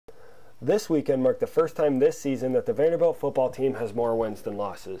This weekend marked the first time this season that the Vanderbilt football team has more wins than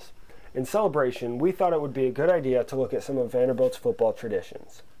losses. In celebration, we thought it would be a good idea to look at some of Vanderbilt's football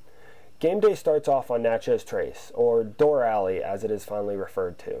traditions. Game day starts off on Natchez Trace, or Door Alley as it is fondly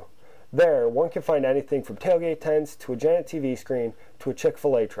referred to. There, one can find anything from tailgate tents to a giant TV screen to a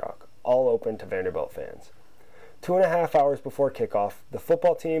Chick-fil-A truck, all open to Vanderbilt fans. 2.5 hours before kickoff, the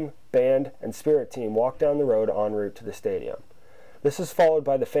football team, band, and spirit team walk down the road en route to the stadium. This is followed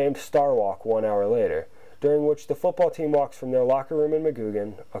by the famed Star Walk 1 hour later, during which the football team walks from their locker room in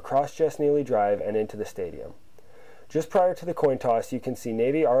McGugin, across Jess Neely Drive, and into the stadium. Just prior to the coin toss, you can see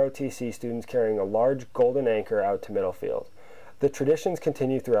Navy ROTC students carrying a large golden anchor out to middle field. The traditions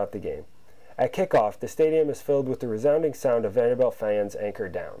continue throughout the game. At kickoff, the stadium is filled with the resounding sound of Vanderbilt fans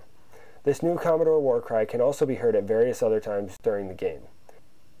anchored down. This new Commodore war cry can also be heard at various other times during the game.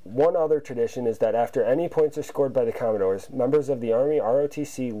 One other tradition is that after any points are scored by the Commodores, members of the Army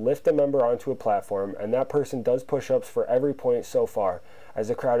ROTC lift a member onto a platform, and that person does push-ups for every point so far, as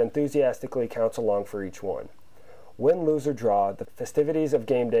the crowd enthusiastically counts along for each one. Win, lose, or draw, the festivities of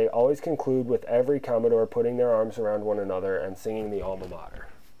game day always conclude with every Commodore putting their arms around one another and singing the alma mater.